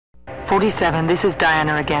47, this is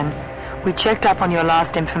Diana again. We checked up on your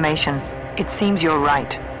last information. It seems you're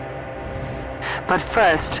right. But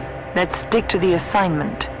first, let's stick to the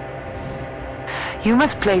assignment. You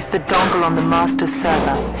must place the dongle on the master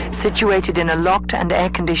server, situated in a locked and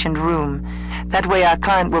air-conditioned room. That way our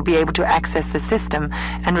client will be able to access the system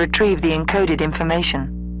and retrieve the encoded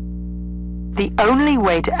information. The only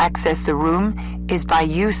way to access the room is by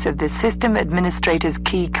use of the system administrator's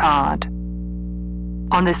key card.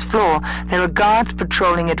 On this floor, there are guards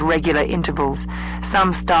patrolling at regular intervals.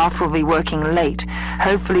 Some staff will be working late,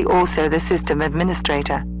 hopefully also the system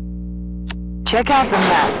administrator. Check out the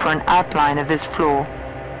map for an outline of this floor.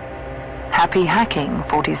 Happy hacking,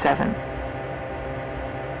 47.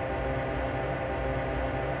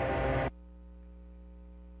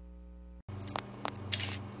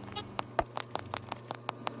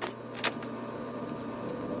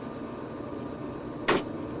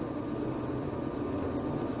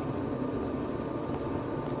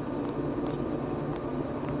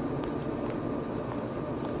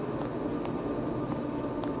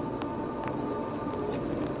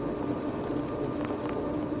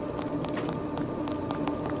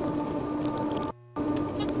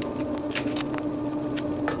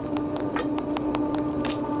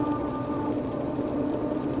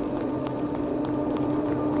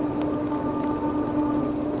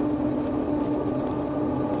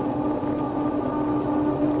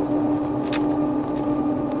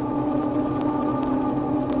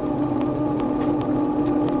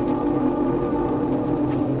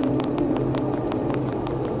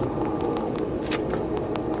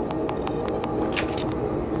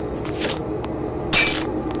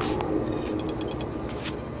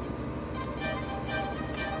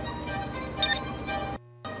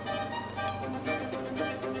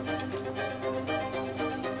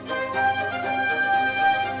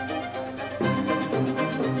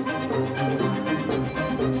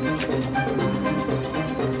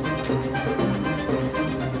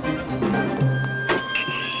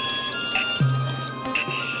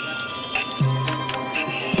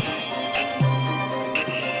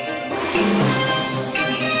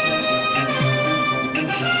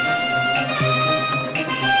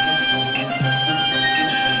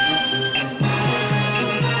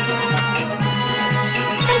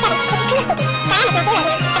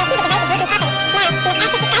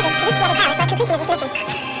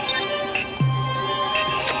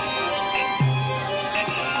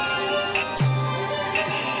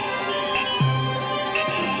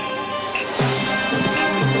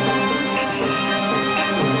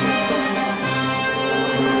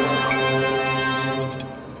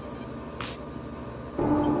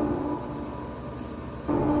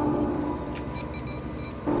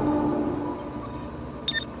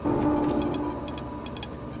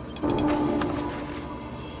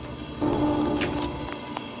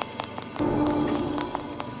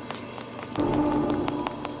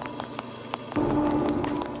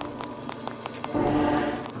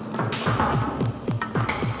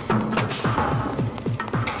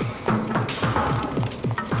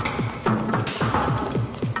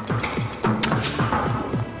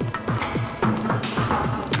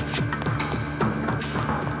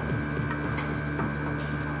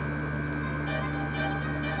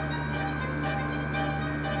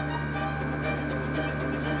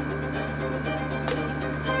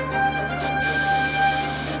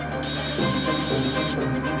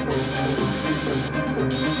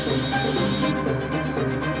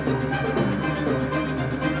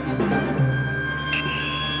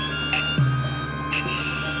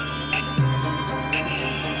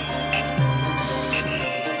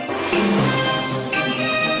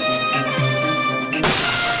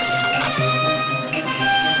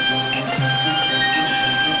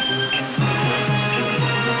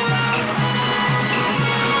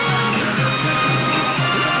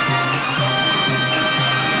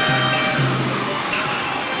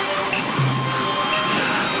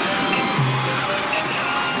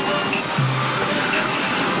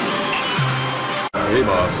 Hey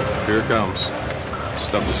boss, here it comes.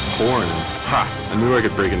 Stuff is pouring. Ha! I knew I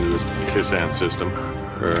could break into this pissant system.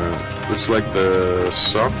 Looks like the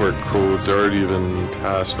software code's already been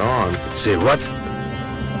passed on. Say what?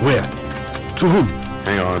 Where? To whom?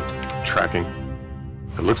 Hang on. Tracking.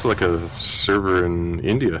 It looks like a server in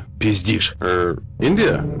India. Пиздишь.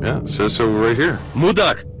 India. Yeah, it says so right here.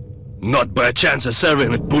 Mudak! Not by chance a server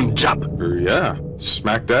in Punjab. Yeah,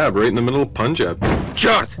 smack dab right in the middle of Punjab.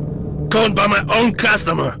 Черт! Called by my own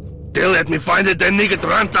customer. They let me find it, then nigga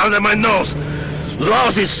ran under my nose.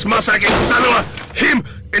 Lousy smussacking son of a him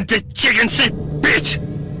into chicken shit, bitch!